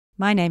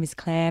My name is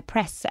Claire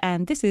Press,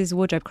 and this is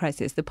Wardrobe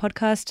Crisis, the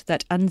podcast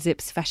that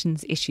unzips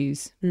fashion's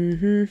issues.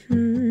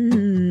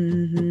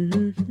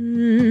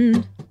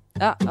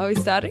 Are we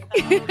starting?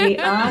 We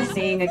are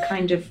seeing a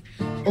kind of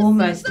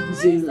almost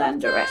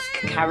Zoolander-esque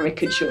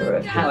caricature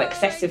of how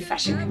excessive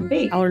fashion can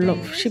be. Our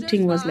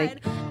shifting was like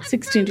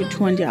 16 to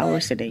 20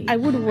 hours a day. I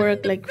would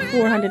work like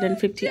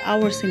 450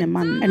 hours in a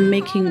month and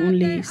making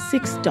only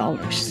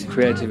 $6.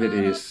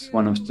 Creativity is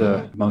one of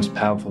the most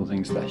powerful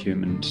things that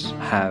humans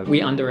have.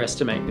 We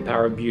underestimate the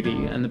power of beauty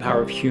and the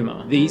power of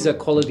humor. These are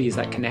qualities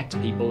that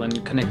connect people, and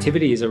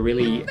connectivity is a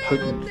really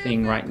potent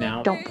thing right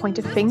now. Don't point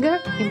a finger,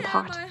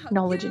 impart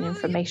knowledge and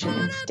information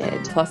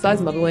instead. Plus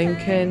size modelling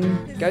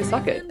can go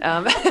suck it.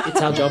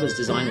 It's our job as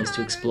designers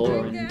to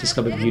explore and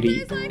discover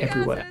beauty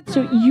everywhere.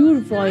 So your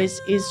voice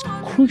is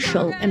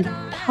crucial and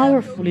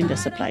powerful in the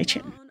supply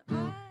chain.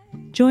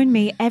 Join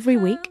me every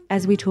week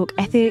as we talk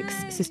ethics,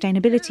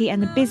 sustainability,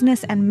 and the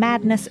business and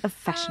madness of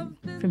fashion.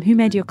 From who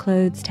made your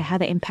clothes to how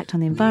they impact on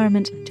the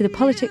environment to the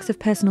politics of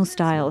personal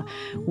style.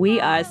 We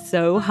are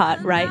so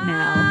hot right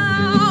now.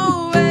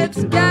 Oh,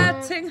 it's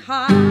getting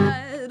hot.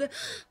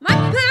 My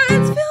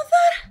parents feel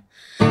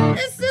that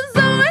this is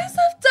a waste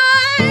of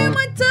time.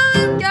 I tell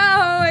them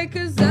go away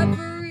 'cause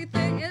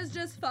everything is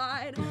just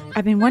fine.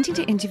 I've been wanting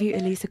to interview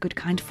Elisa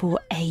Goodkind for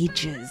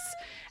ages.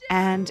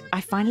 And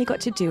I finally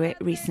got to do it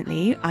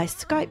recently. I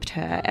Skyped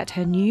her at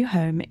her new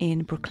home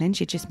in Brooklyn.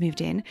 She just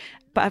moved in.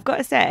 But I've got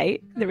to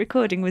say, the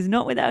recording was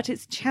not without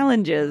its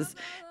challenges.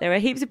 There are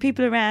heaps of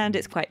people around,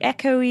 it's quite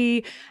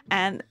echoey,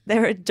 and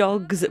there are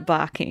dogs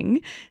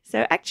barking.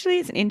 So actually,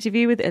 it's an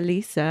interview with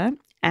Elisa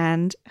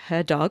and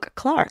her dog,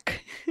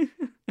 Clark.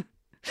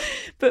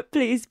 But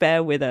please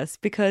bear with us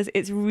because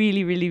it's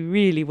really, really,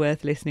 really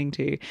worth listening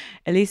to.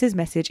 Elisa's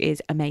message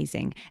is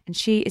amazing, and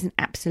she is an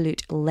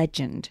absolute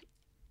legend.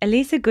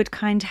 Elisa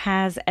Goodkind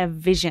has a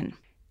vision.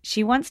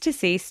 She wants to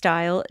see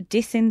style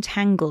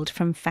disentangled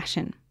from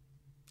fashion.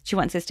 She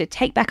wants us to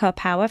take back our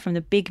power from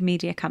the big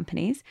media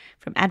companies,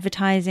 from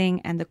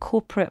advertising and the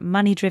corporate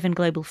money-driven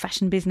global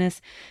fashion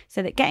business,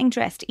 so that getting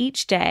dressed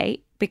each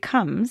day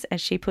becomes, as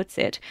she puts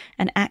it,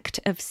 an act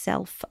of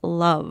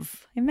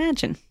self-love.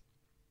 Imagine.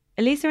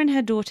 Elisa and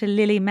her daughter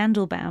Lily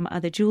Mandelbaum are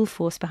the dual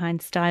force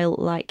behind Style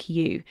Like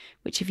You,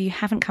 which if you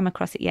haven't come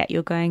across it yet,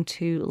 you're going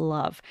to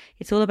love.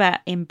 It's all about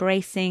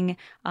embracing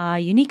our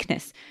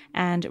uniqueness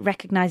and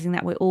recognizing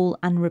that we're all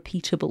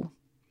unrepeatable.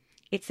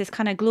 It's this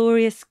kind of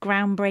glorious,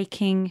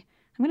 groundbreaking,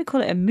 I'm going to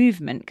call it a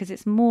movement because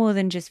it's more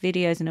than just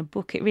videos and a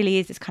book. It really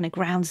is this kind of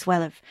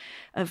groundswell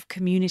of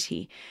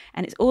community.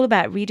 And it's all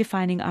about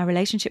redefining our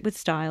relationship with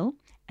style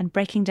and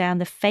breaking down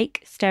the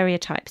fake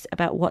stereotypes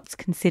about what's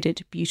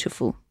considered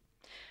beautiful.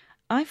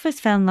 I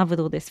first fell in love with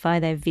all this via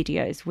their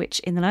videos, which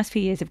in the last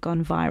few years have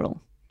gone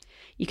viral.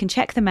 You can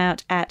check them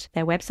out at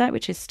their website,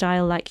 which is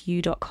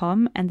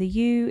stylelikeyou.com, and the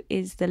U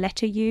is the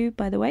letter U,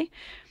 by the way.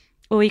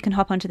 Or you can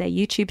hop onto their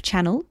YouTube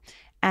channel,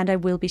 and I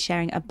will be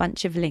sharing a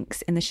bunch of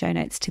links in the show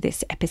notes to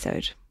this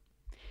episode.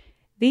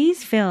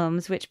 These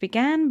films, which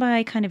began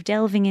by kind of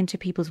delving into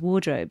people's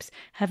wardrobes,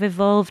 have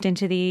evolved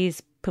into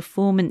these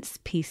performance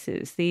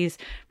pieces, these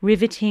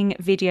riveting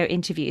video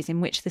interviews in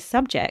which the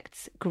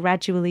subjects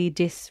gradually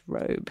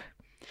disrobe.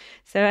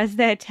 So as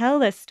they tell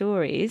their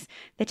stories,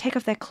 they take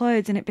off their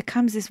clothes and it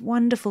becomes this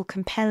wonderful,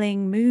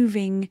 compelling,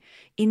 moving,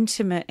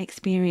 intimate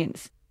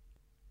experience.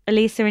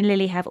 Elisa and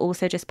Lily have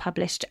also just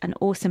published an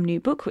awesome new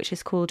book, which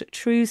is called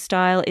True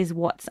Style is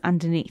What's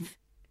Underneath.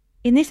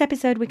 In this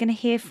episode, we're going to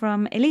hear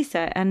from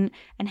Elisa and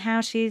how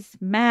she's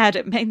mad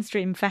at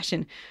mainstream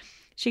fashion.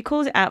 She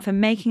calls it out for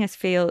making us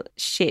feel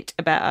shit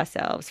about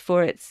ourselves,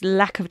 for its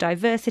lack of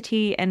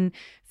diversity and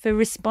for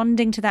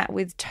responding to that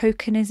with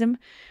tokenism.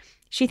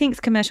 She thinks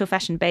commercial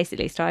fashion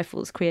basically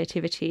stifles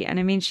creativity. And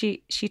I mean,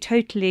 she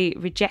totally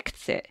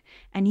rejects it.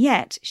 And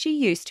yet she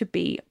used to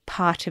be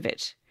part of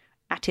it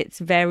at its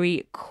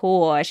very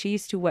core. She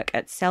used to work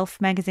at Self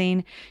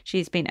magazine.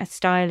 She's been a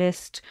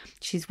stylist.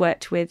 She's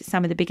worked with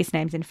some of the biggest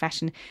names in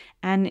fashion.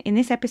 And in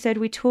this episode,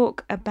 we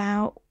talk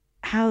about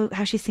how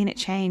she's seen it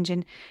change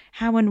and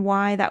how and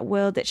why that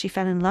world that she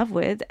fell in love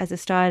with as a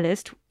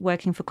stylist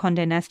working for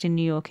Condé Nast in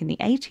New York in the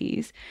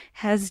 80s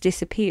has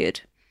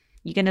disappeared.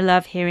 You're going to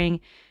love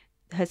hearing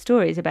her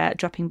stories about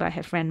dropping by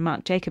her friend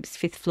Marc Jacobs'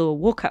 fifth floor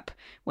walk-up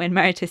when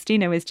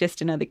Maritostino was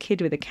just another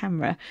kid with a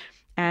camera,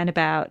 and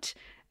about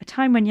a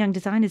time when young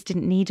designers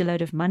didn't need a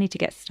load of money to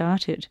get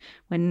started,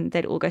 when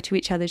they'd all go to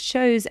each other's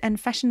shows and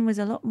fashion was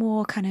a lot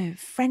more kind of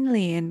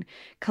friendly and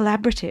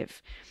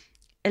collaborative.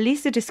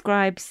 Elisa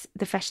describes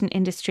the fashion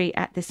industry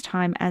at this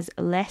time as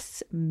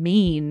less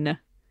mean.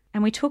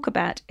 And we talk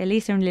about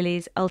Elisa and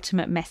Lily's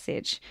ultimate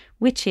message,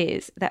 which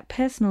is that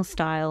personal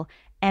style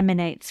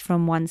emanates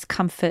from one's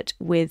comfort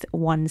with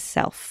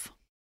oneself.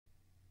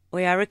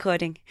 We are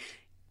recording.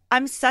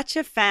 I'm such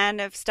a fan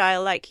of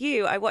Style Like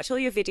You. I watch all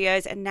your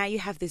videos and now you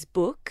have this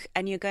book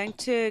and you're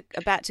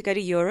about to go to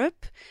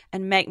Europe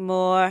and make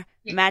more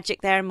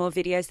magic there and more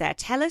videos there.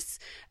 Tell us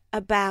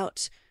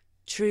about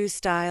True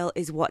Style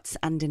is What's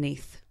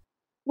Underneath.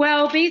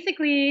 Well,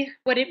 basically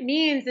what it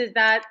means is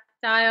that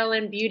style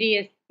and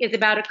beauty is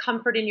about a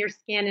comfort in your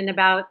skin and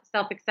about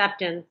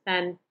self-acceptance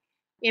and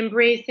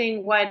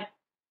embracing what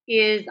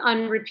is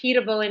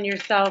unrepeatable in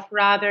yourself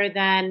rather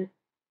than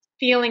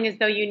feeling as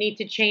though you need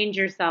to change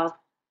yourself,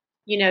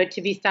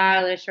 to be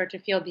stylish or to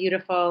feel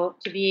beautiful,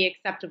 to be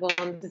acceptable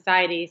in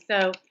society.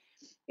 So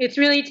it's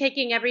really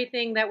taking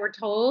everything that we're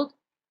told,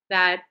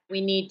 that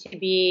we need to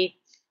be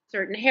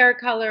certain hair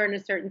color and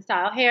a certain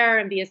style hair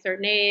and be a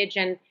certain age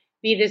and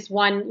be this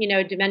one,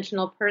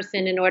 dimensional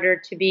person in order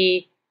to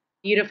be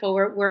beautiful.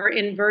 We're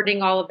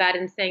inverting all of that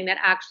and saying that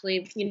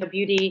actually,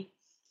 beauty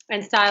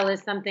and style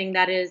is something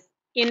that is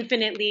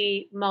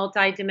infinitely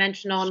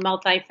multidimensional and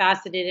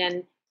multifaceted,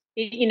 and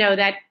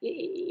that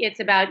it's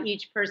about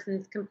each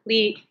person's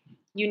complete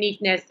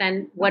uniqueness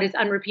and what is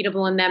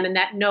unrepeatable in them, and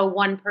that no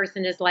one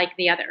person is like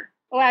the other.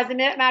 Oh, as a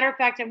matter of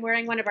fact, I'm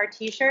wearing one of our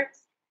T-shirts.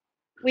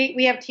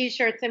 We have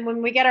T-shirts, and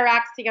when we get our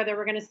acts together,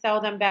 we're going to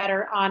sell them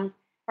better on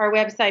our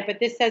website. But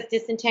this says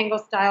Disentangle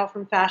Style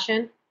from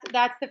Fashion.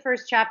 That's the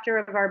first chapter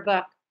of our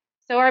book.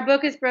 So our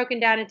book is broken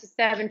down into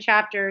 7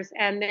 chapters,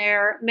 and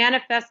they're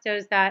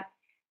manifestos that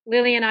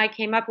Lily and I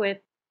came up with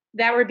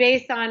that were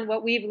based on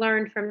what we've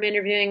learned from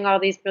interviewing all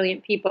these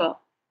brilliant people.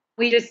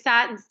 We just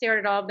sat and stared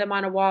at all of them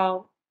on a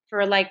wall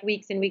for like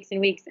weeks and weeks and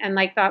weeks and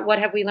thought, what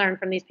have we learned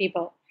from these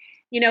people?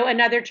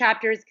 Another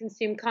chapter is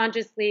Consume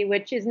Consciously,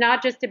 which is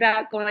not just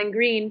about going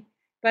green,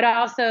 but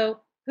also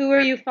who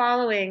are you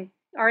following?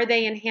 Are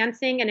they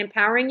enhancing and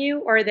empowering you,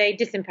 or are they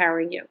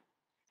disempowering you?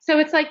 So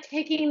it's like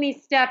taking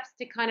these steps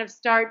to kind of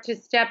start to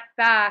step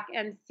back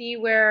and see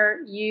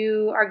where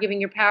you are giving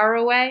your power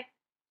away.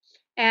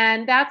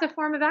 And that's a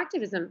form of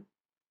activism,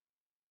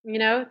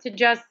 to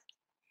just,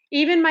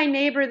 even my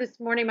neighbor this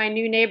morning, my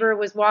new neighbor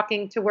was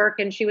walking to work,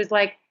 and she was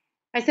like,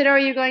 I said, "Oh, are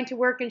you going to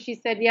work?" And she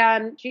said, "Yeah."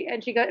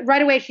 And she got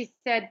right away. She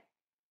said,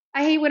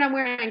 "I hate what I'm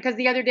wearing," because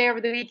the other day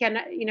over the weekend,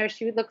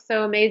 she would look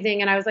so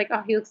amazing, and I was like,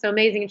 "Oh, you look so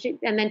amazing."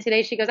 And then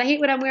today she goes, "I hate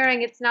what I'm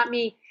wearing. It's not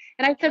me."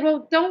 And I said,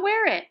 "Well, don't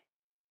wear it.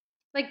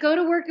 Go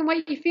to work in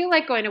what you feel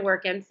like going to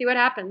work in. See what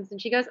happens."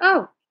 And she goes,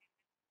 "Oh,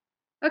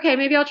 okay,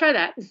 maybe I'll try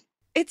that."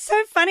 It's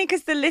so funny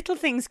because the little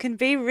things can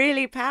be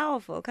really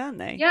powerful, can't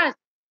they? Yes.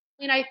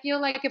 I feel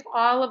like if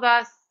all of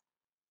us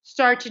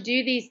start to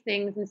do these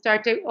things and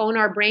start to own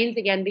our brains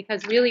again,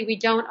 because really we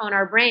don't own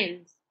our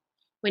brains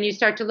when you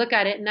start to look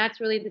at it, and that's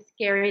really the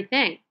scary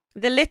thing.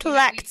 The little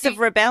acts of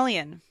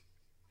rebellion.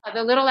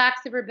 The little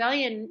acts of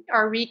rebellion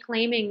are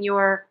reclaiming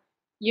you're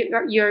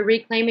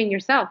reclaiming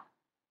yourself.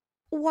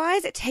 Why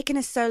has it taken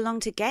us so long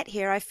to get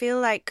here? I feel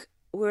like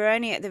we're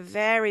only at the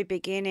very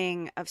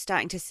beginning of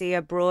starting to see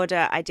a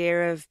broader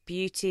idea of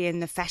beauty in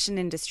the fashion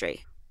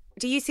industry.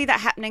 Do you see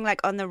that happening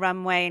on the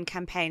runway and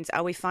campaigns?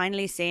 Are we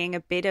finally seeing a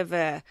bit of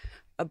a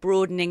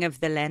broadening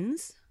of the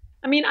lens?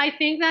 I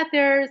think that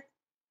there's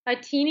a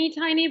teeny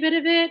tiny bit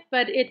of it,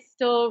 but it's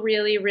still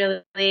really,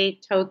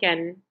 really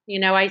token.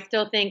 I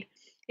still think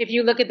if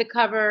you look at the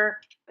cover,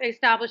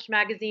 established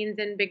magazines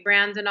and big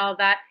brands and all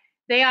that,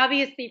 they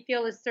obviously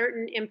feel a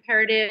certain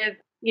imperative,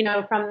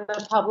 from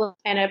the public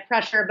and a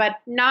pressure, but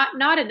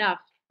not enough.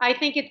 I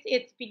think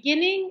it's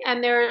beginning,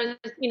 and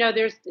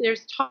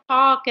there's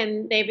talk,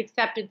 and they've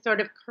accepted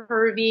sort of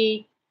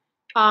curvy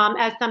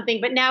as something,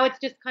 but now it's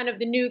just kind of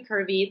the new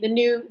curvy, the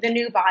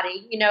new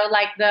body,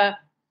 the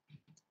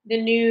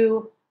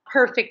new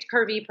perfect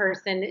curvy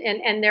person,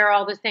 and they're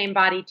all the same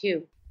body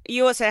too.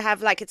 You also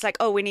have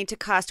we need to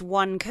cast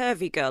one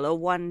curvy girl or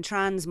one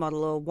trans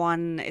model or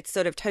one. It's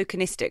sort of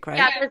tokenistic, right?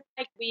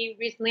 Yeah, we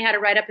recently had a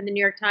write up in the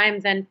New York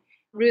Times, and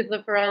Ruth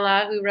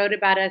Lafarella, who wrote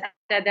about us,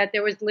 said that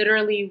there was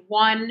literally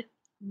one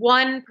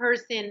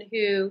person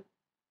who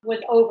was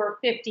over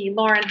 50,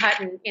 Lauren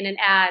Hutton, in an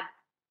ad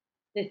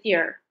this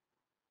year.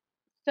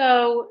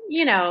 So,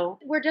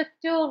 we're just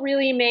still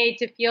really made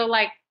to feel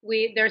like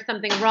there's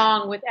something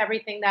wrong with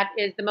everything that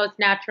is the most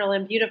natural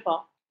and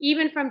beautiful.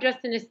 Even from just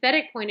an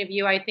aesthetic point of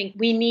view, I think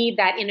we need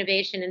that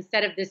innovation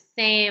instead of the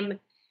same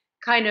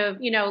kind of,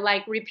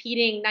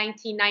 repeating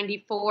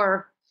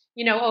 1994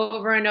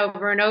 over and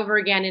over and over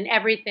again in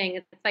everything.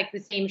 It's like the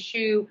same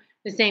shoe,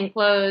 the same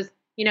clothes.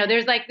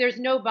 There's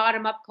no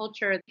bottom up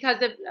culture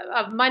because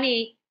of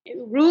money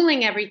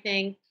ruling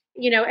everything.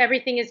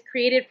 Everything is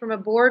created from a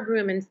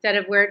boardroom instead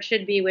of where it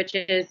should be, which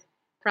is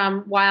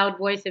from wild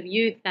voice of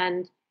youth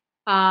and,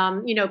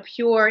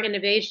 pure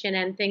innovation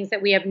and things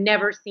that we have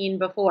never seen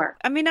before.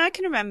 I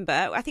can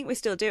remember, I think we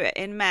still do it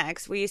in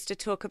Mags. We used to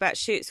talk about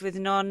shoots with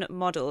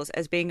non-models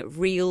as being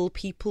real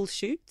people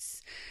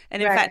shoots.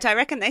 And in fact, I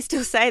reckon they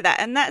still say that.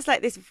 And that's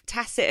like this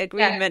tacit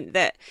agreement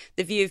that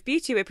the view of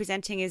beauty we're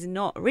presenting is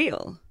not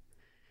real.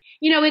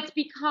 It's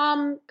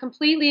become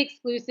completely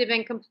exclusive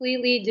and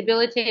completely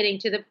debilitating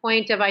to the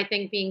point of, I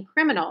think, being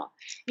criminal.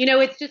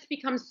 It's just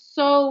become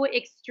so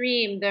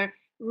extreme. The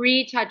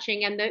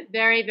retouching and the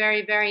very,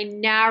 very, very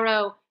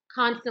narrow,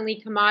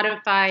 constantly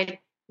commodified,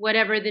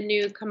 whatever the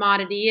new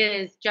commodity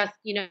is, just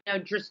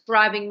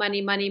driving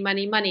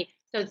money.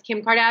 So it's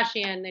Kim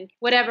Kardashian and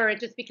whatever. It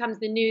just becomes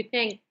the new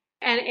thing,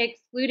 and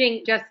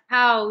excluding just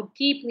how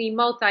deeply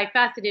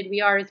multifaceted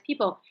we are as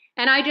people.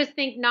 And I just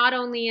think not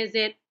only is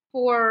it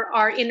for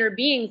our inner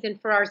beings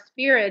and for our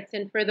spirits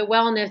and for the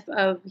wellness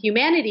of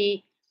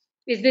humanity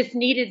is this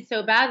needed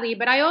so badly.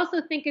 But I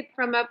also think it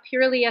from a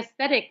purely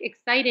aesthetic,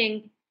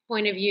 exciting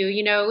point of view,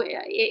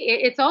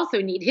 it's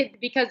also needed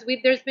because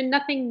there's been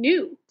nothing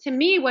new. To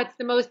me, what's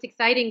the most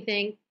exciting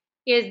thing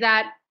is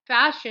that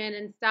fashion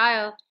and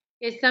style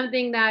is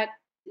something that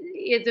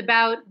is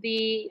about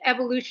the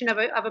evolution of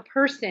a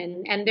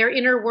person and their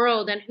inner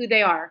world and who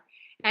they are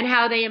and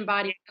how they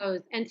embody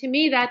those. And to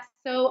me, that's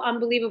so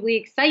unbelievably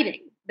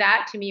exciting.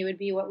 That to me would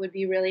be what would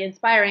be really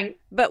inspiring.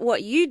 But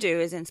what you do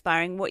is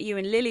inspiring. What you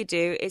and Lily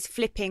do is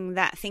flipping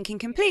that thinking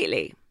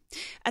completely.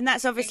 And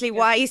that's obviously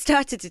why you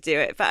started to do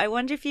it. But I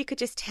wonder if you could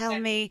just tell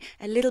me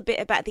a little bit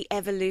about the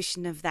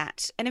evolution of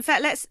that. And in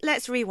fact,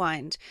 let's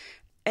rewind.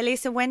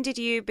 Elisa, when did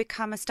you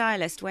become a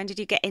stylist? When did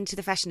you get into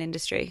the fashion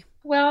industry?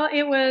 Well,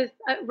 it was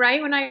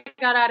right when I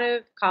got out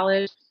of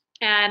college,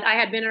 and I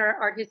had been an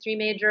art history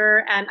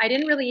major, and I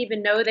didn't really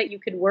even know that you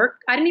could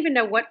work. I didn't even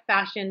know what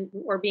fashion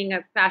or being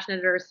a fashion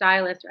editor or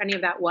stylist or any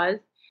of that was.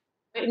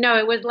 No,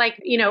 it was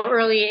like,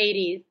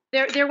 early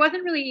 80s. There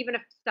wasn't really even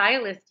a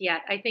stylist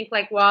yet. I think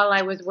like while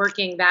I was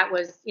working, that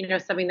was,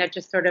 something that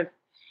just sort of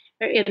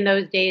in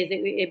those days,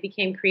 it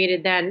became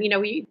created then.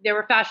 There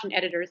were fashion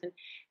editors. And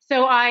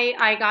so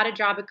I got a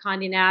job at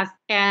Condé Nast,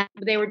 and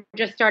they were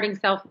just starting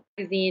Self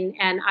magazine,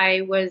 and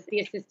I was the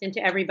assistant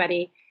to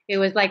everybody. It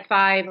was like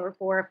 4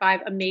 or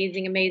 5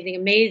 amazing, amazing,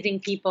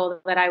 amazing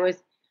people that I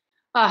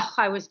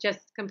was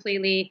just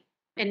completely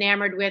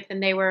enamored with,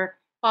 and they were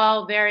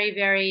all very,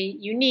 very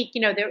unique.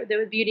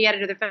 The beauty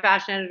editor, the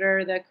fashion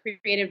editor, the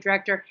creative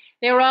director,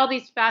 they were all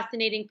these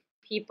fascinating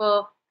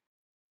people,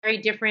 very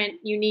different,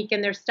 unique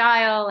in their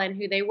style and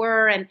who they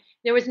were. And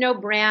there was no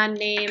brand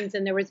names,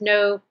 and there was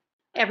no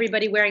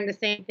everybody wearing the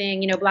same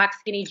thing, black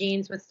skinny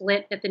jeans with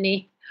slit at the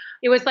knee.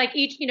 It was like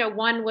each,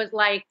 one was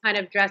like kind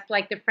of dressed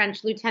like the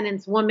French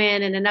lieutenant's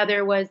woman, and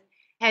another was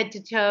head to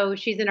toe.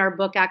 She's in our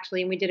book,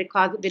 actually, and we did a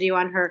closet video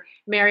on her,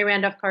 Mary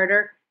Randolph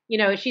Carter.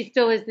 She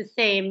still is the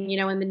same,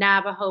 in the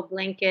Navajo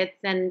blankets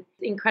and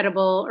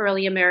incredible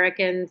early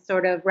American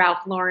sort of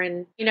Ralph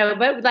Lauren,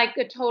 but like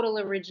a total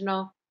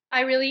original.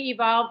 I really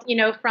evolved,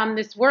 from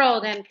this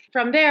world. And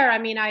from there,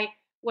 I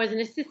was an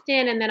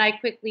assistant, and then I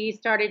quickly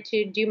started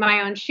to do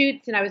my own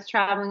shoots, and I was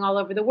traveling all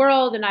over the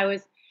world, and I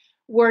was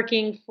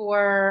working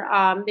for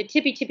the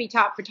tippy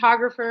top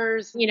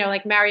photographers,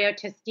 like Mario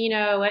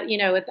Testino.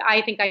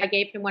 I think I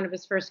gave him one of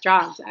his first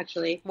jobs,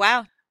 actually.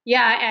 Wow.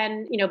 Yeah,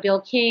 and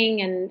Bill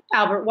King and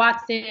Albert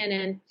Watson,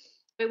 and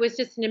it was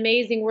just an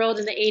amazing world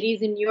in the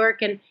 80s in New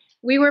York, and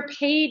we were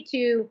paid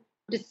to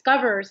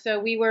discover. So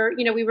we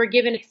were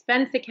given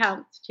expense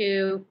accounts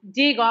to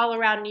dig all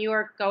around New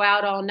York, go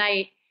out all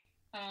night.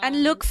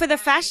 And look for the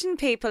fashion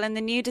people and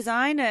the new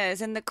designers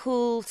and the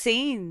cool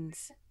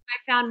scenes.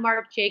 I found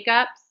Marc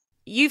Jacobs.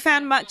 You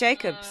found Marc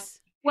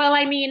Jacobs? Well,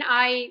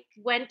 I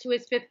went to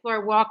his 5th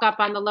floor walk up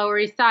on the Lower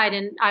East Side,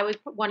 and I was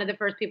one of the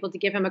first people to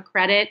give him a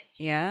credit.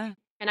 Yeah.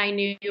 And I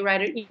knew,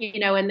 right,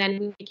 and then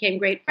we became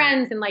great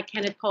friends. And like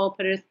Kenneth Cole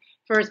put his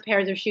first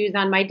pairs of shoes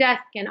on my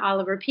desk, and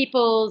Oliver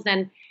Peoples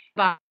and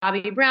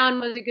Bobby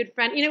Brown was a good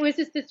friend. It was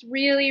just this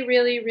really,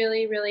 really,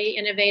 really, really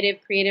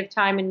innovative, creative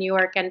time in New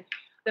York. And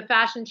the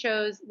fashion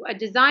shows, a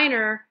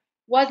designer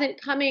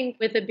wasn't coming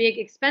with a big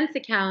expense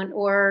account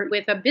or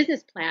with a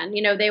business plan.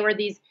 They were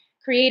these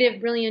creative,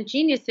 brilliant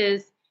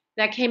geniuses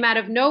that came out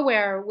of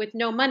nowhere with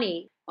no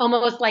money,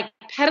 almost like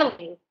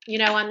peddling,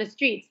 on the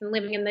streets and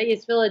living in the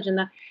East Village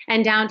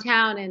and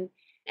downtown, and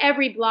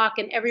every block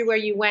and everywhere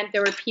you went,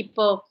 there were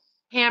people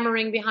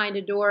hammering behind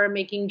a door,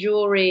 making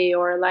jewelry,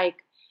 or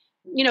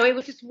it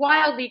was just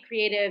wildly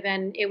creative,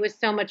 and it was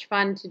so much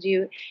fun to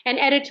do. And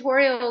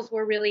editorials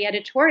were really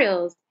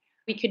editorials.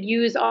 We could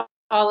use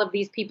all of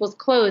these people's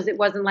clothes. It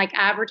wasn't like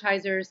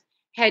advertisers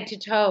head to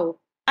toe.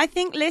 I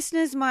think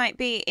listeners might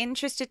be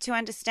interested to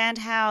understand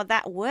how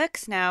that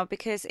works now,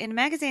 because in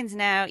magazines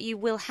now you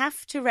will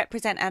have to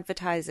represent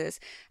advertisers,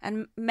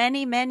 and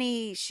many,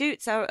 many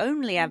shoots are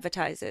only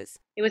advertisers.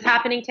 It was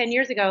happening 10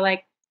 years ago.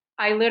 Like,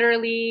 I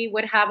literally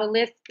would have a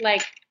list,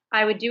 like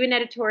I would do an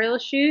editorial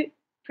shoot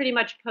pretty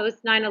much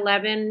post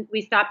 9/11.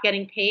 We stopped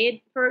getting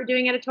paid for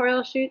doing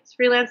editorial shoots,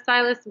 freelance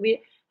stylists.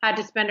 We had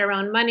to spend our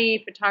own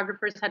money.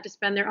 Photographers had to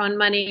spend their own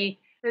money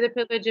for the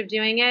privilege of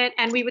doing it.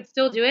 And we would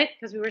still do it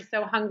because we were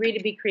so hungry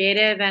to be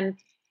creative.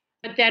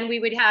 But then we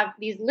would have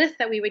these lists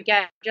that we would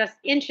get just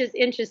inches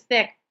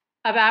thick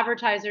of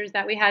advertisers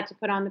that we had to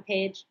put on the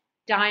page,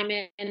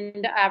 diamond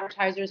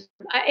advertisers.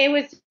 It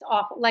was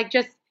awful. Like,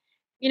 just,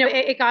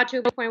 it got to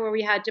a point where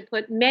we had to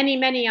put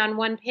many on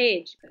one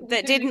page.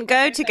 That didn't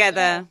go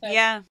together.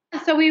 Yeah.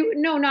 So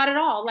no, not at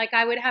all. Like,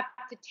 I would have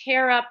to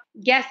tear up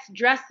guest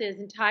dresses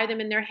and tie them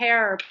in their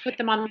hair or put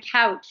them on the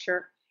couch,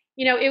 or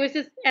it was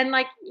just, and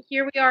like,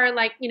 here we are,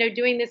 like,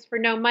 doing this for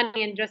no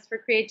money and just for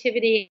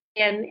creativity.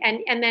 And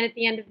then at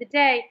the end of the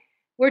day,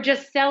 we're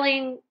just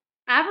selling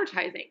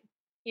advertising,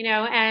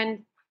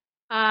 and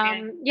so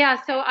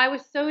I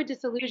was so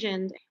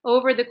disillusioned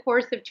over the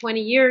course of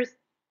 20 years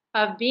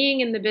of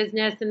being in the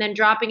business, and then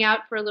dropping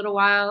out for a little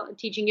while,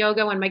 teaching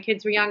yoga when my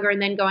kids were younger, and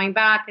then going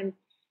back and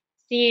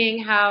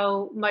seeing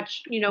how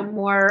much,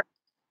 more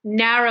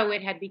narrow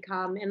it had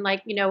become, and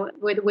like,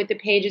 with the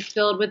pages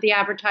filled with the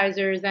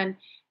advertisers, and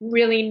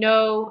really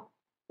no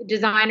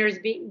designers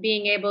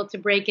being able to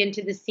break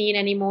into the scene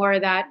anymore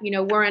that,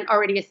 weren't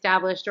already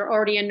established or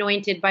already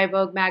anointed by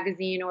Vogue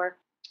magazine or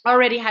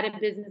already had a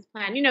business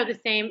plan, the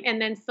same, and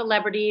then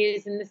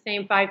celebrities and the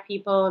same 5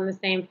 people and the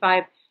same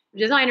 5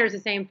 designers, the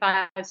same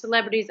 5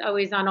 celebrities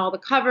always on all the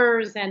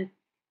covers. And,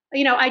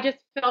 I just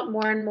felt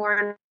more and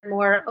more and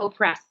more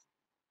oppressed.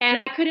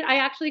 And I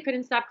actually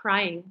couldn't stop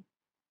crying.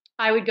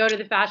 I would go to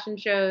the fashion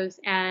shows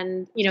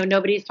and,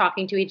 nobody's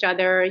talking to each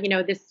other,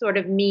 this sort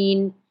of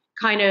mean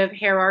kind of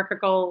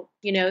hierarchical,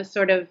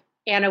 sort of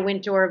Anna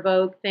Wintour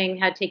Vogue thing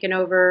had taken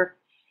over.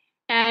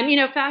 And,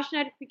 fashion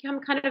had become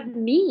kind of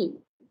mean,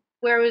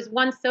 where it was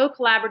once so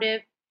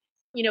collaborative.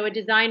 A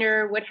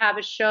designer would have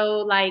a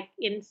show like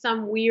in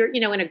some weird,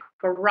 in a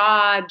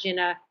garage, in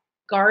a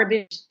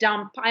garbage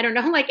dump, I don't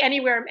know, like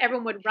anywhere,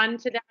 everyone would run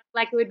to them.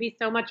 Like it would be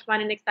so much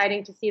fun and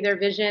exciting to see their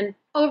vision.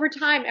 Over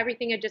time,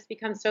 everything had just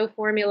become so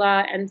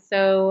formula and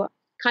so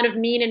kind of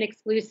mean and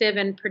exclusive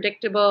and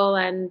predictable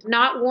and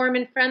not warm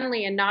and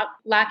friendly and not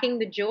lacking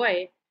the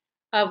joy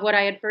of what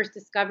I had first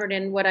discovered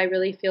and what I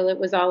really feel it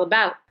was all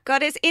about.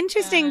 God, it's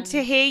interesting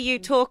to hear you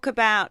talk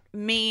about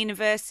mean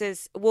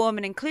versus warm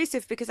and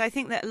inclusive, because I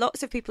think that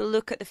lots of people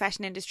look at the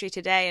fashion industry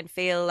today and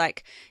feel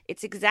like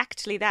it's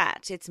exactly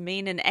that. It's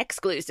mean and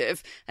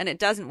exclusive, and it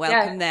doesn't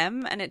welcome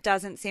them, and it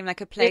doesn't seem like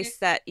a place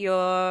that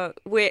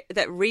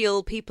that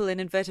real people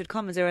in inverted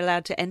commas are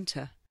allowed to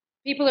enter.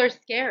 People are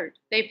scared.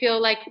 They feel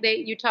like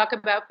you talk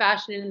about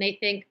fashion and they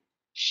think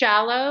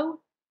shallow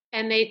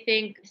and they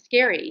think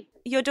scary.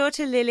 Your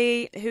daughter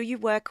Lily, who you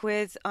work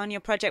with on your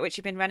project, which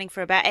you've been running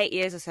for about 8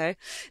 years or so,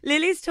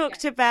 Lily's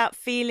talked about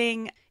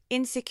feeling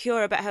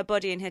insecure about her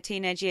body in her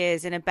teenage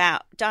years and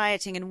about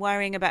dieting and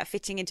worrying about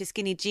fitting into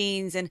skinny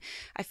jeans. And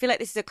I feel like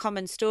this is a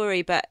common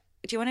story, but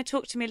do you want to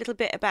talk to me a little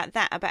bit about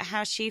that, about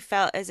how she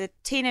felt as a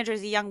teenager,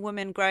 as a young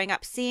woman growing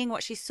up, seeing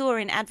what she saw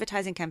in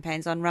advertising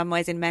campaigns on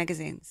runways in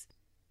magazines?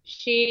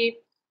 She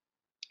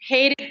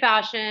hated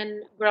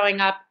fashion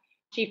growing up.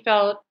 She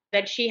felt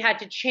that she had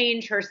to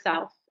change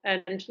herself.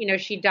 And,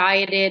 she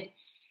dieted.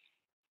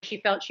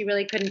 She felt she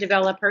really couldn't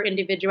develop her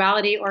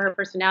individuality or her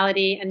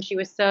personality. And she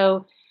was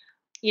so,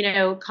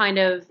 kind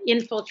of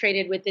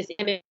infiltrated with this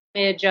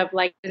image of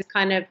like this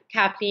kind of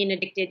caffeine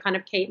addicted kind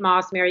of Kate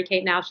Moss, Mary-Kate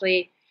and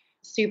Ashley,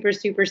 super,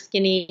 super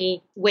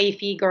skinny,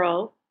 wafy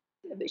girl.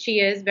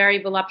 She is very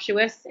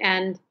voluptuous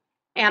and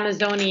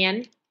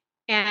Amazonian.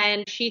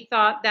 And she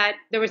thought that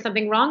there was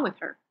something wrong with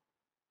her.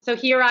 So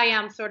here I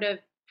am sort of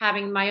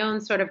having my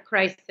own sort of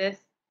crisis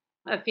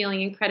of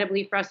feeling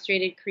incredibly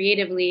frustrated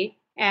creatively.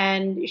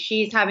 And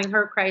she's having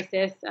her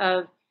crisis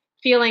of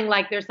feeling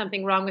like there's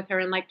something wrong with her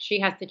and like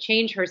she has to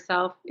change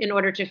herself in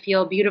order to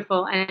feel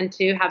beautiful and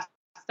to have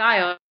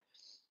style.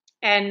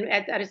 And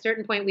at a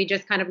certain point, we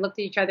just kind of looked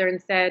at each other and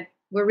said,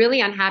 we're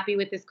really unhappy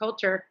with this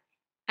culture.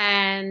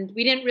 And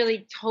we didn't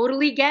really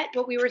totally get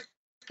what we were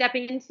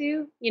stepping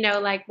into,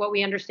 like what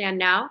we understand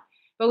now.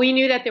 But we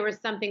knew that there was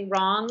something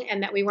wrong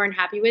and that we weren't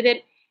happy with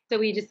it. So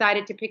we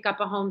decided to pick up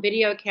a home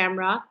video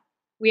camera.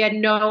 We had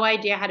no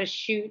idea how to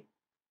shoot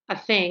a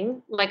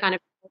thing like on a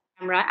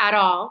camera at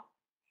all.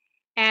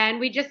 And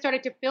we just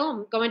started to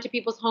go into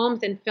people's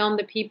homes and film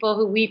the people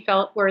who we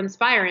felt were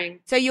inspiring.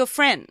 So your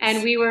friends.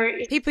 And we were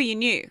people you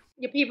knew.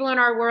 People in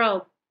our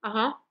world.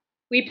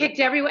 We picked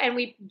everyone, and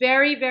we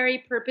very, very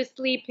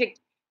purposely picked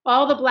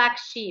all the black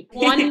sheep.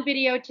 One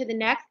video to the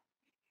next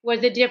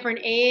was a different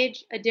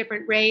age, a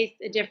different race,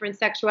 a different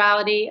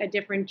sexuality, a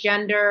different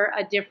gender,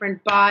 a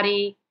different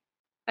body,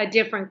 a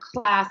different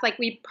class. Like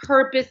we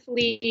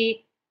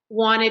purposely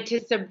wanted to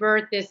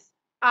subvert this.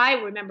 I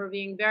remember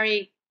being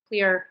very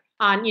clear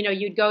on,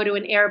 you'd go to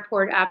an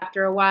airport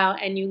after a while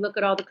and you look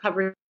at all the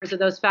covers of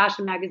those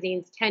fashion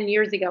magazines 10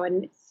 years ago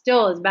and it's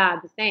still as bad,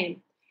 the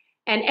same.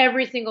 And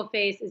every single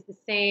face is the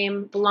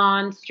same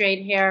blonde,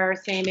 straight hair,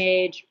 same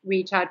age,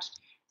 retouched,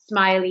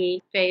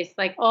 smiley face.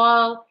 Like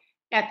all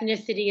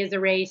ethnicity is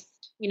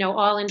erased,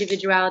 all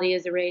individuality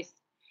is erased.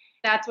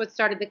 That's what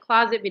started the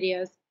closet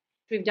videos.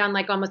 We've done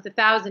like almost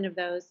 1,000 of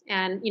those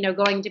and,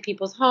 going to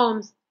people's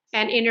homes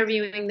and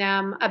interviewing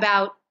them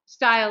about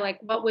style, like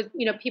what was,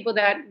 people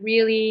that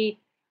really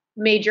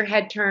made your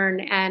head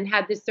turn and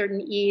had this certain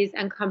ease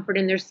and comfort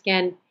in their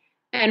skin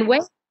and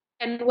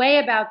way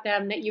about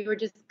them that you were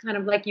just kind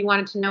of like you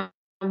wanted to know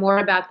more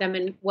about them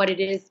and what it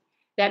is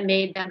that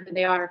made them who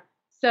they are.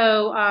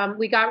 So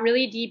we got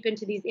really deep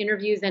into these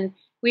interviews and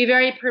we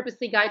very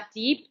purposely got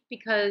deep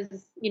because,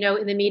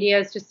 in the media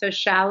it's just so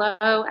shallow,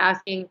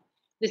 asking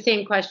the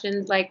same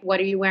questions like, what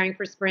are you wearing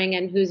for spring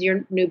and who's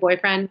your new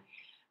boyfriend?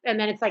 And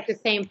then it's like the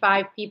same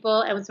 5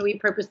 people. And so we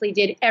purposely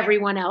did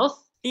everyone else.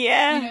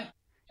 Yeah.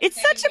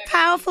 It's such a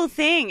powerful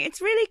thing.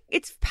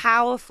 It's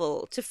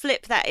powerful to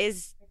flip that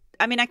is.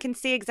 I mean, I can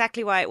see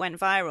exactly why it went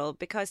viral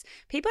because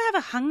people have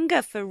a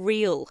hunger for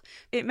real.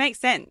 It makes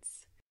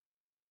sense.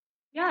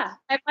 Yeah.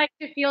 I'd like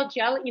to feel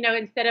jealous,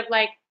 instead of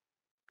like,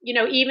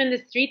 even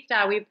the street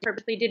style, we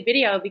purposely did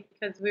video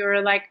because we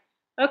were like,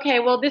 okay,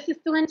 well, this is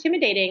still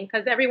intimidating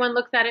because everyone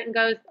looks at it and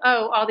goes,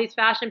 oh, all these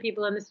fashion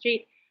people in the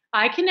street.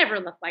 I can never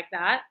look like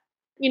that.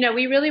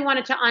 We really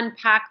wanted to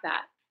unpack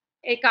that.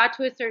 It got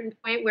to a certain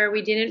point where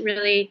we didn't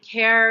really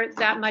care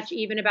that much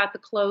even about the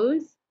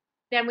clothes.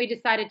 Then we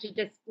decided to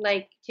just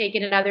take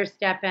it another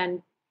step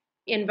and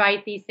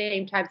invite these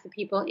same types of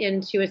people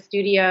into a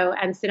studio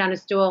and sit on a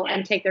stool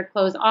and take their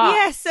clothes off.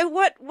 Yeah, so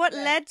what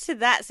led to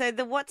that? So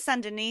the what's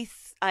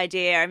underneath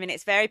idea, I mean,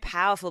 it's very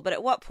powerful, but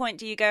at what point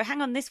do you go,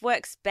 hang on, this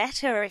works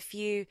better if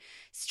you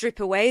strip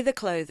away the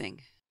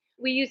clothing?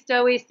 We used to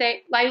always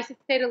say, I used to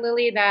say to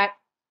Lily that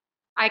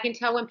I can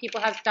tell when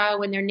people have style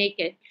when they're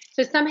naked.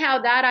 So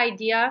somehow that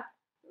idea,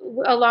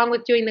 along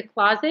with doing the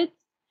closets,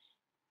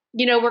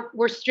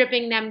 we're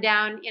stripping them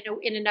down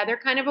in another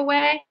kind of a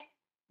way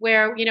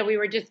where, we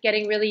were just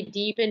getting really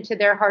deep into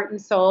their heart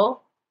and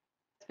soul,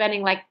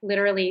 spending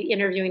literally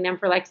interviewing them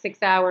for 6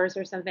 hours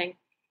or something.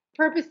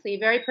 Purposely,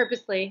 very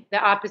purposely, the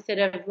opposite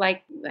of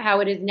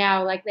how it is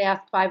now, they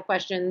ask 5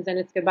 questions and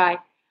it's goodbye.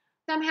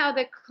 Somehow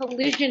the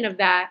collision of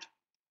that,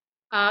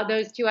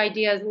 those two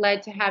ideas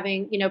led to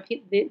having,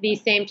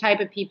 these same type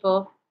of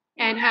people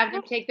and have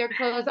them take their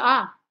clothes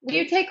off. Will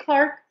you take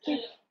Clark?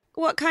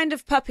 What kind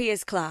of puppy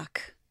is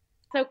Clark?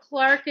 So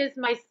Clark is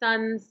my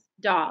son's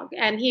dog,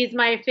 and he's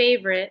my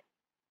favorite.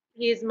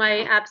 He's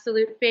my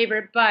absolute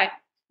favorite, but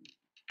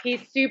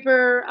he's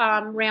super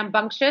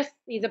rambunctious.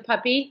 He's a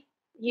puppy.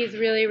 He's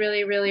really,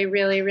 really, really,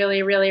 really,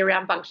 really, really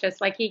rambunctious.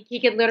 He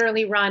could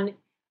literally run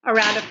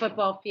around a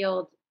football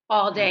field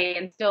all day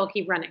and still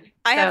keep running.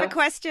 I have a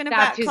question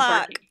about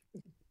Clark.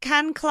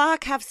 Can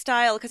Clark have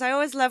style? Because I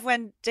always love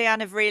when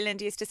Diana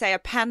Vreeland used to say a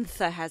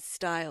panther has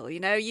style.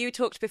 You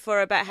talked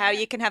before about how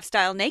you can have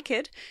style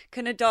naked.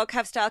 Can a dog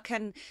have style?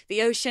 Can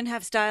the ocean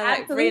have style,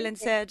 like Vreeland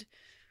said?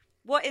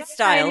 What is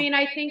style? I mean,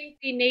 I think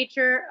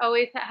nature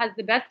always has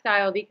the best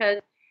style because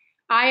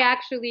I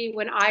actually,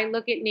 when I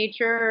look at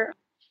nature,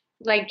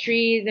 like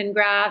trees and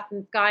grass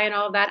and sky and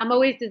all that, I'm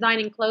always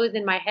designing clothes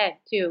in my head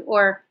too,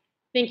 or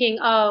thinking,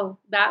 oh,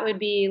 that would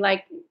be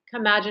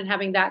imagine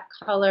having that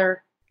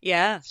color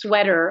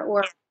sweater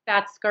or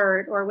that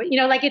skirt or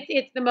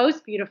it's the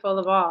most beautiful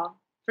of all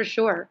for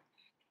sure.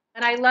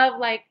 And I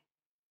love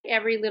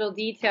every little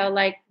detail,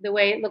 the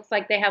way it looks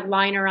like they have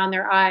liner on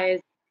their eyes.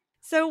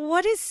 So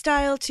what is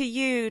style to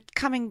you,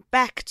 coming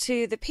back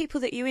to the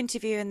people that you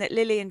interview and that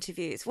Lily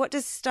interviews? What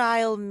does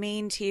style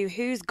mean to you?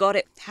 Who's got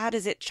it? How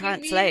does it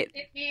translate?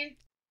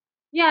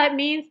 It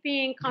means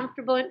being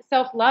comfortable in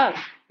self-love,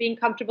 being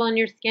comfortable in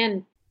your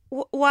skin.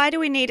 Why do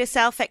we need a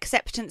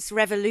self-acceptance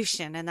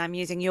revolution? And I'm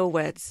using your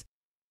words.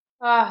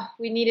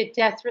 We need it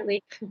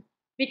desperately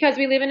because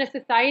we live in a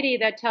society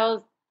that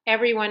tells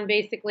everyone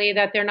basically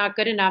that they're not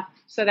good enough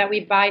so that we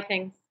buy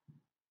things.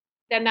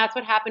 Then that's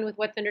what happened with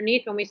What's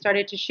Underneath when we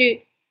started to shoot.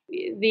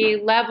 The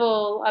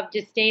level of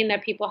disdain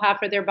that people have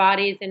for their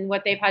bodies and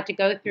what they've had to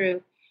go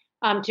through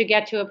to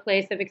get to a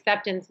place of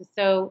acceptance is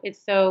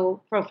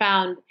so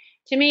profound.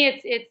 To me,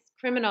 it's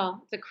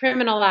criminal. It's a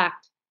criminal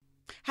act.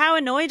 How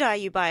annoyed are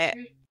you by it?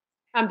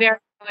 I'm very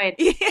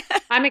annoyed.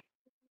 I'm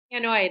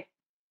annoyed.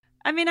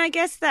 I mean, I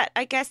guess that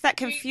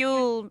can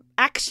fuel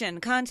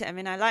action, can't it? I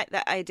mean, I like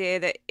that idea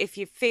that if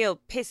you feel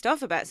pissed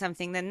off about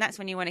something, then that's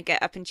when you want to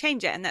get up and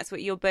change it. And that's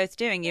what you're both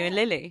doing, you and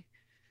Lily.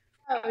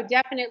 Oh,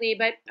 definitely.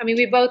 But I mean,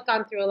 we've both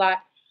gone through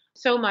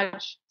so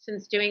much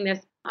since doing this.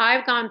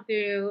 I've gone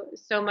through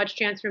so much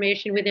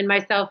transformation within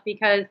myself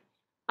because,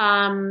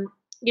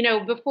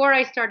 before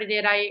I started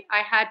it, I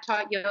had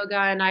taught yoga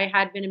and I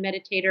had been a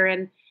meditator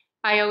and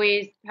I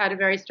always had a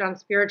very strong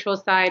spiritual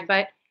side.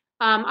 But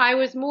I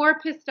was more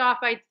pissed off,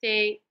 I'd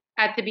say,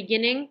 at the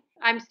beginning.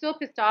 I'm still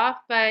pissed off,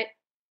 but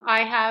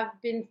I have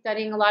been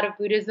studying a lot of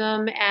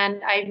Buddhism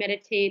and I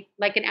meditate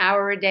an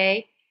hour a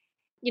day.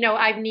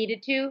 I've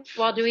needed to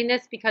while doing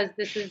this because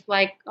this is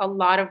a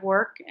lot of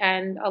work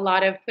and a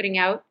lot of putting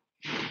out.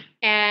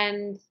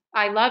 And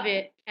I love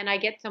it and I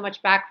get so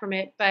much back from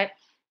it. But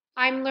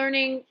I'm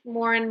learning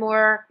more and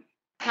more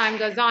time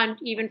goes on,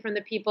 even from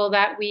the people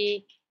that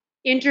we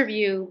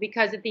interview,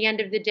 because at the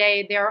end of the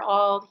day, they're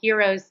all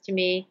heroes to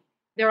me.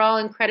 They're all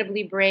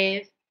incredibly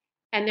brave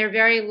and they're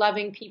very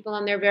loving people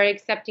and they're very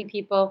accepting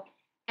people.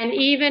 And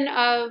even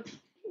of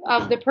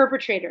the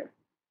perpetrator.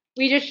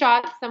 We just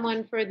shot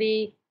someone for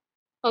the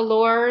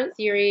Allure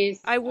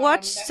series. I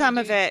watched some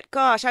of it.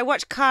 Gosh, I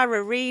watched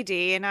Cara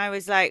Reedy and I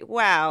was like,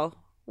 wow.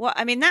 What?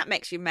 I mean, that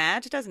makes you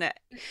mad, doesn't it?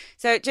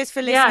 So just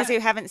for listeners who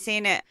haven't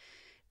seen it,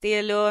 the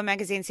Allure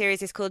magazine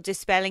series is called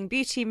Dispelling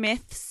Beauty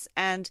Myths,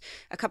 and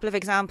a couple of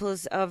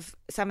examples of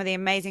some of the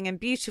amazing and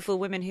beautiful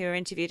women who are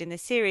interviewed in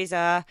this series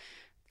are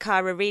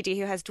Cara Reedy,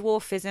 who has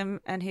dwarfism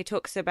and who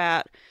talks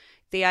about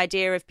the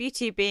idea of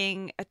beauty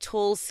being a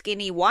tall,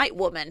 skinny white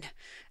woman.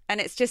 And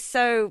it's just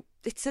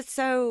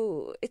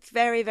it's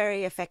very,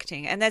 very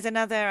affecting. And there's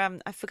another,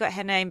 I forgot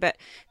her name, but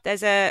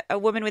there's a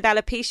woman with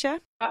alopecia.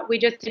 We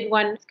just did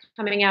one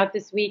coming out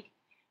this week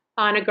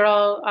on a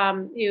girl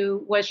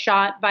who was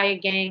shot by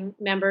gang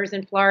members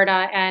in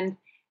Florida, and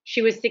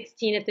she was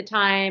 16 at the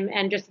time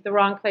and just at the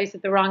wrong place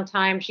at the wrong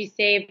time. She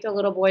saved a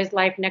little boy's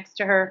life next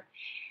to her.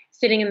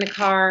 sitting in the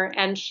car,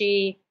 and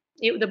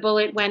the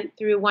bullet went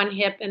through one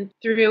hip and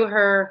through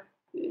her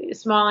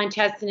small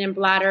intestine and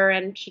bladder,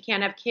 and she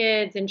can't have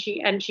kids, and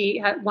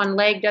one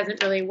leg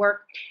doesn't really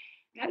work.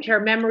 Her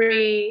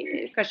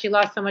memory, because she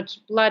lost so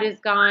much blood, is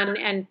gone,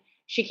 and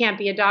she can't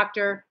be a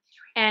doctor.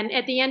 And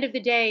at the end of the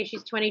day,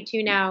 she's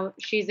 22 now.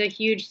 She's a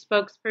huge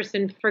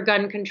spokesperson for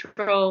gun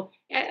control.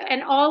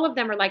 And all of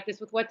them are like this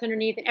with What's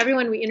Underneath.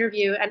 Everyone we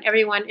interview and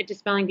everyone at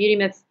Dispelling Beauty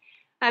Myths,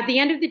 at the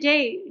end of the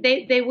day,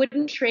 they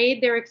wouldn't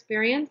trade their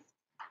experience.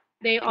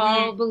 They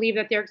all believe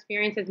that their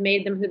experience has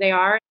made them who they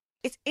are.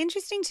 It's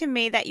interesting to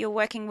me that you're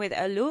working with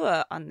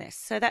Allure on this.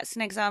 So that's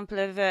an example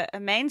of a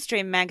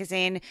mainstream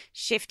magazine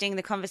shifting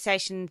the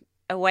conversation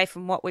away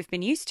from what we've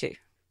been used to.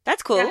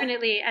 That's cool.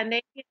 Definitely.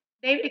 And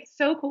it's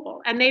so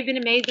cool. And they've been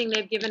amazing.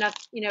 They've given us,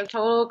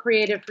 total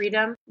creative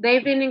freedom.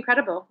 They've been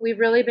incredible. We've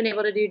really been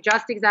able to do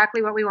just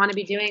exactly what we want to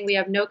be doing. We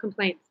have no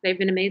complaints. They've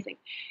been amazing.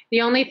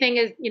 The only thing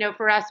is,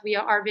 for us,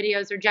 our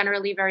videos are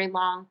generally very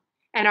long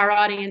and our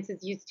audience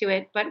is used to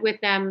it. But with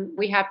them,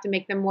 we have to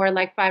make them more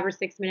like 5 or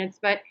 6 minutes.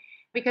 But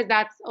because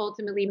that's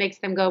ultimately makes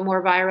them go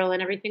more viral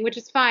and everything, which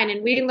is fine.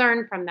 And we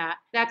learn from that.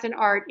 That's an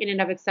art in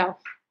and of itself.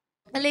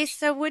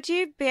 Elisa, would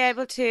you be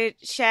able to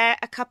share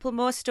a couple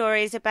more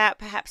stories about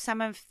perhaps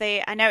some of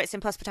I know it's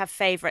impossible to have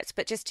favorites,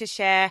 but just to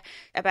share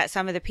about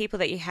some of the people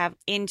that you have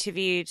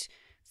interviewed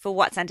for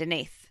What's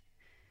Underneath?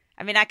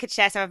 I mean, I could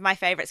share some of my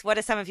favorites. What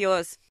are some of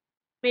yours?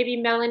 Maybe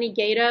Melanie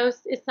Gatos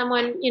is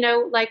someone,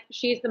 like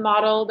she's the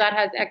model that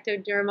has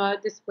ectodermal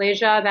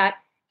dysplasia, that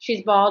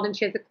she's bald and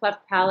she has a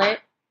cleft palate.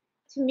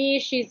 To me,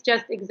 she's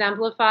just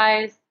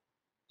exemplifies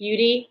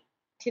beauty.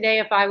 Today,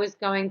 if I was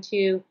going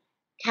to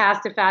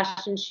cast a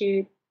fashion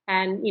shoot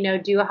and,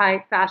 do a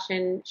high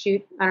fashion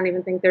shoot, I don't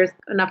even think there's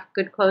enough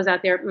good clothes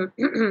out there.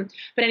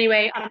 But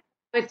anyway,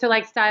 it's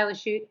to style a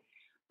shoot,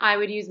 I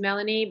would use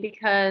Melanie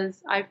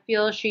because I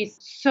feel she's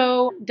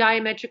so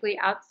diametrically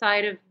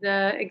outside of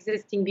the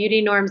existing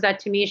beauty norms that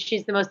to me,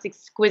 she's the most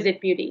exquisite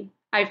beauty.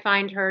 I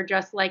find her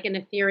just like an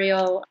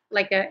ethereal,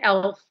 like an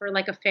elf or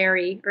like a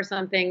fairy or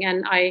something.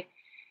 And I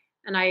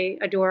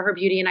adore her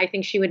beauty, and I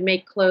think she would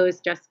make clothes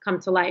just come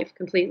to life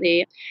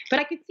completely. But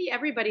I could see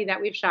everybody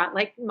that we've shot,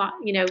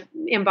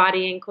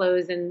 embodying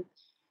clothes and,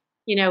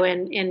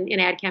 in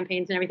ad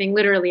campaigns and everything,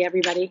 literally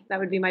everybody. That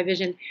would be my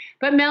vision.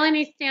 But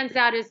Melanie stands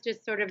out as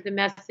just sort of the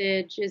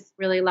message is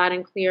really loud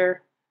and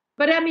clear.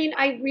 But I mean,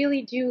 I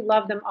really do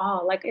love them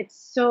all. It's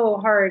so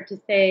hard to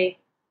say,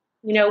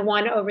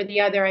 one over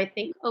the other. I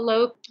think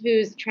Alok,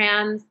 who's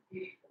trans,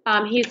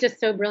 he's just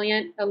so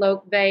brilliant.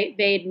 Alok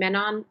Vade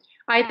Menon.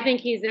 I think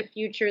he's a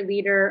future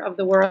leader of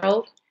the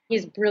world.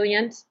 He's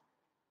brilliant.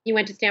 He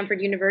went to Stanford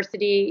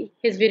University.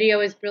 His video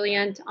is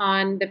brilliant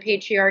on the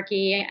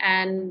patriarchy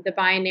and the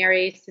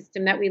binary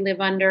system that we live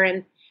under,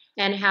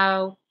 and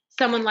how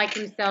someone like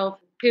himself,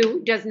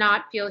 who does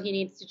not feel he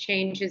needs to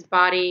change his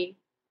body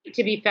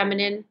to be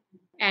feminine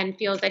and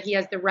feels that he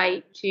has the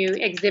right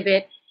to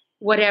exhibit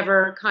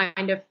whatever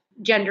kind of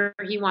gender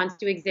he wants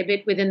to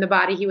exhibit within the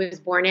body he was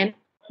born in.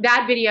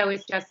 That video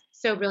is just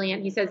so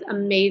brilliant. He says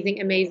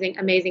amazing, amazing,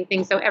 amazing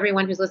things. So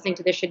everyone who's listening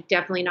to this should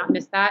definitely not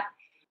miss that.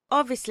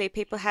 Obviously,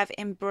 people have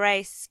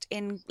embraced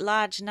in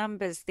large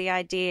numbers the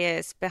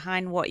ideas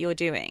behind what you're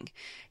doing.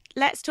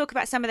 Let's talk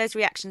about some of those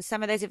reactions,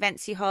 some of those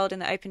events you hold in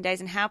the open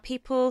days, and how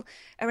people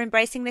are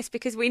embracing this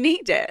because we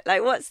need it.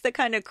 What's the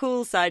kind of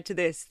cool side to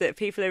this that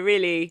people are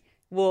really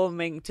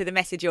warming to the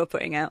message you're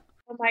putting out?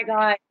 Oh my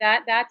God,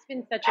 that's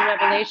been such a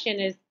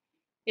revelation,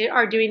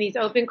 are doing these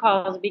open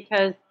calls,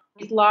 because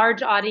these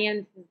large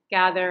audiences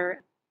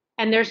gather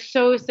and they're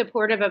so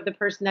supportive of the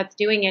person that's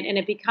doing it. And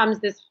it becomes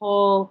this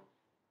whole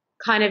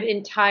kind of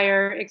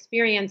entire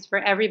experience for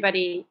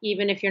everybody,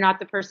 even if you're not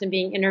the person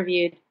being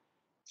interviewed.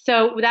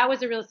 So that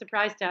was a real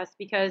surprise to us,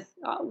 because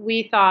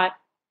we thought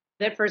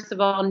that, first of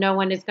all, no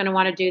one is going to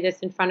want to do this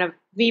in front of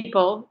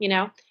people,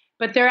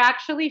 but they're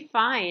actually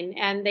fine.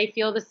 And they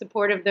feel the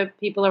support of the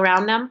people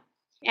around them.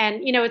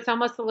 And, it's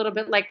almost a little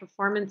bit like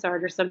performance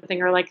art or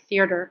something, or like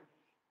theater.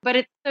 But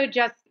it's so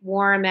just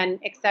warm and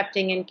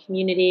accepting and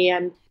community.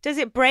 And does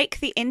it break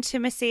the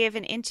intimacy of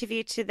an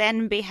interview to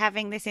then be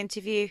having this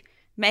interview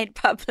made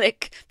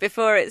public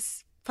before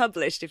it's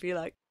published, if you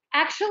like?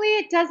 Actually,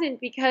 it doesn't,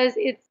 because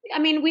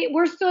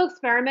we're still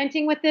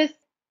experimenting with this.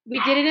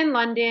 We did it in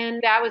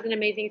London. That was an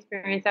amazing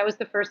experience. That was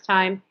the first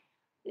time.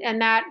 And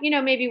that,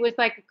 maybe was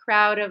like a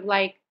crowd of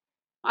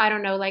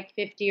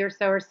 50 or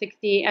so, or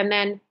 60. And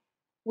then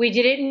we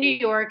did it in New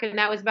York, and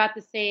that was about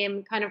the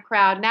same kind of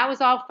crowd. And that was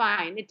all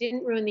fine. It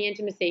didn't ruin the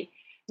intimacy.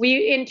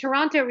 In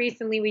Toronto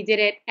recently, we did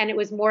it, and it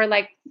was more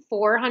like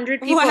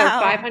 400 people or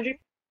 500.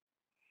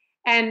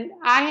 And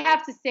I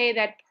have to say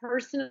that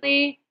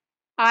personally,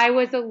 I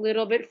was a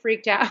little bit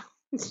freaked out.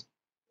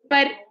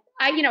 But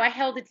I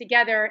held it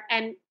together,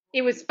 and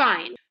it was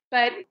fine.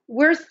 But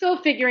we're still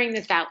figuring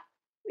this out.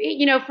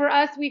 For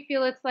us, we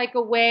feel it's like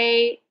a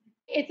way,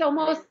 it's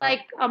almost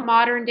like a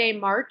modern day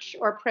march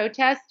or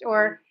protest,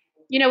 or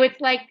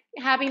it's like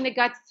having the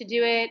guts to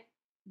do it,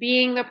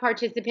 being the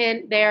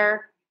participant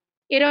there.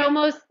 It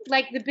almost,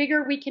 like, the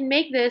bigger we can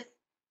make this,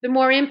 the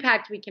more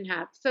impact we can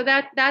have. So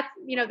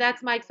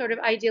that's my sort of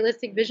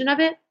idealistic vision of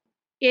it.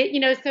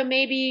 So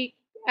maybe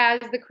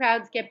as the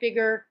crowds get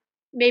bigger,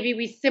 maybe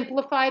we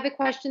simplify the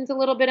questions a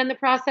little bit in the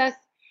process,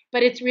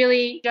 but it's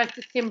really just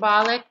a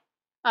symbolic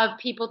of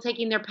people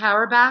taking their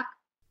power back.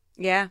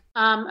 Yeah.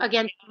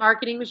 Against the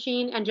marketing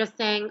machine and just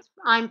saying,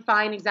 I'm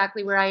fine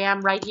exactly where I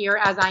am right here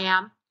as I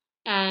am.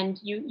 And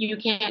you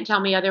can't tell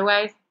me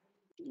otherwise.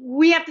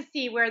 We have to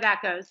see where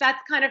that goes. That's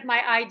kind of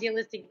my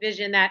idealistic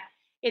vision, that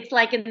it's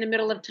like in the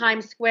middle of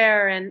Times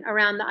Square and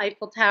around the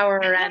Eiffel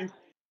Tower. And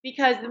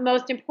because the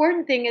most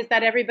important thing is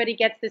that everybody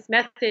gets this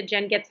message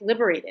and gets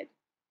liberated.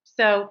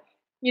 So,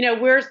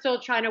 we're still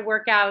trying to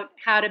work out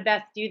how to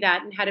best do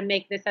that and how to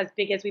make this as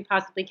big as we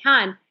possibly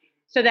can,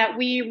 so that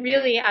we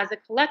really, as a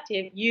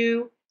collective,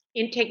 you,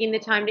 in taking the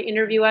time to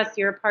interview us,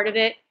 you're a part of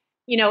it.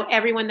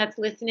 Everyone that's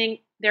listening,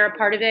 they're a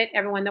part of it.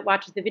 Everyone that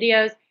watches the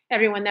videos,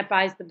 everyone that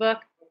buys the book.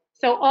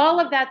 So all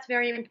of that's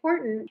very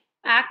important.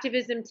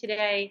 Activism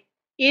today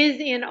is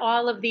in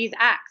all of these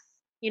acts.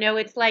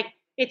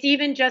 It's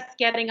even just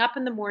getting up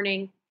in the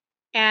morning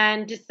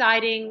and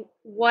deciding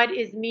what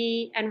is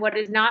me and what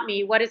is not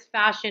me, what is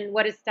fashion,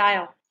 what is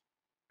style.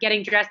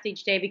 Getting dressed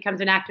each day becomes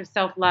an act of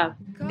self-love.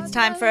 It's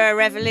time for a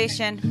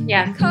revolution.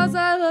 Yeah. Because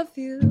I love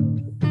you.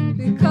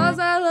 Because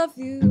I love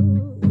you.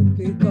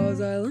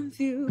 Because I love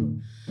you.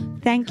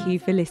 Thank you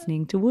for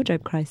listening to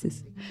Wardrobe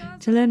Crisis.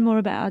 To learn more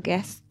about our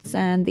guests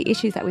and the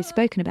issues that we've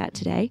spoken about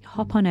today,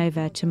 hop on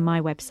over to my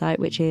website,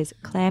 which is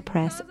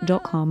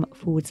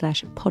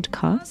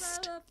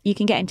clairepress.com/podcast. You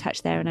can get in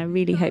touch there, and I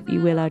really hope you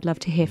will. I'd love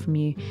to hear from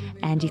you.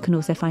 And you can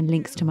also find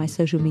links to my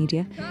social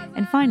media.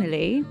 And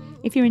finally,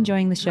 if you're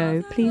enjoying the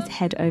show, please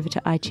head over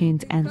to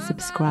iTunes and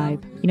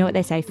subscribe. You know what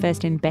they say,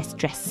 first in, best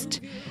dressed.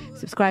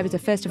 Subscribers are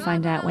first to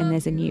find out when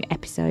there's a new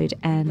episode,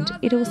 and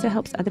it also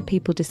helps other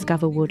people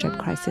discover Wardrobe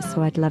Crisis,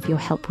 so I'd love your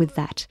help with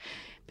that,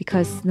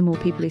 because the more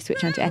people who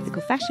switch on to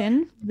ethical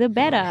fashion, the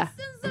better.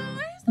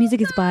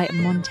 Music is by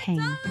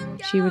Montaigne.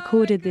 She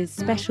recorded this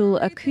special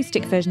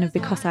acoustic version of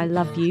Because I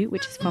Love You,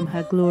 which is from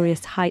her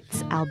Glorious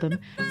Heights album,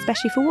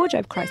 especially for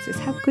Wardrobe Crisis.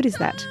 How good is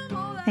that?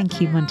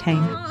 Thank you,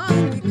 Montaigne.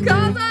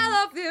 Because I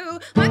love you,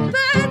 my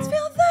parents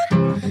feel that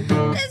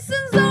this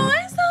is a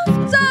waste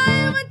of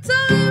time. I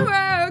tell them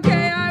we're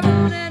okay, I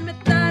won't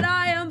admit that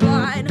I am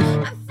blind.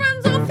 My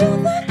friends all feel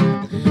that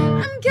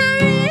I'm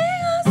carrying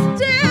a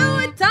still.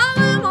 I tell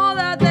them all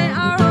that they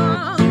are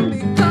wrong.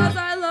 Because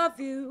I love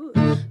you,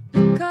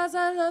 because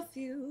I love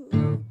you,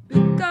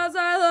 because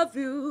I love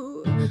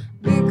you,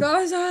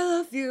 because I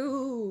love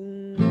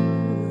you,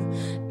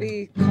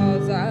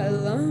 because I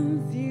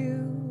love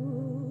you.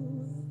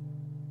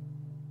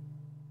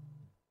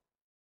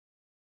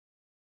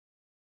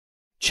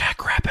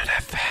 Jackrabbit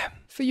FM.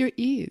 For your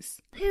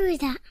ears. Who is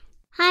that?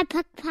 Hi,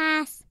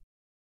 Podcast.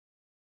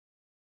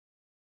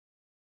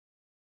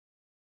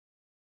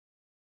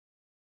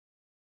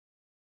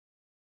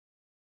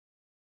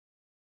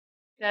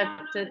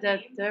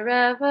 The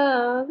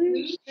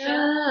revolution.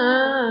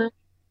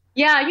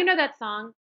 Yeah, you know that song.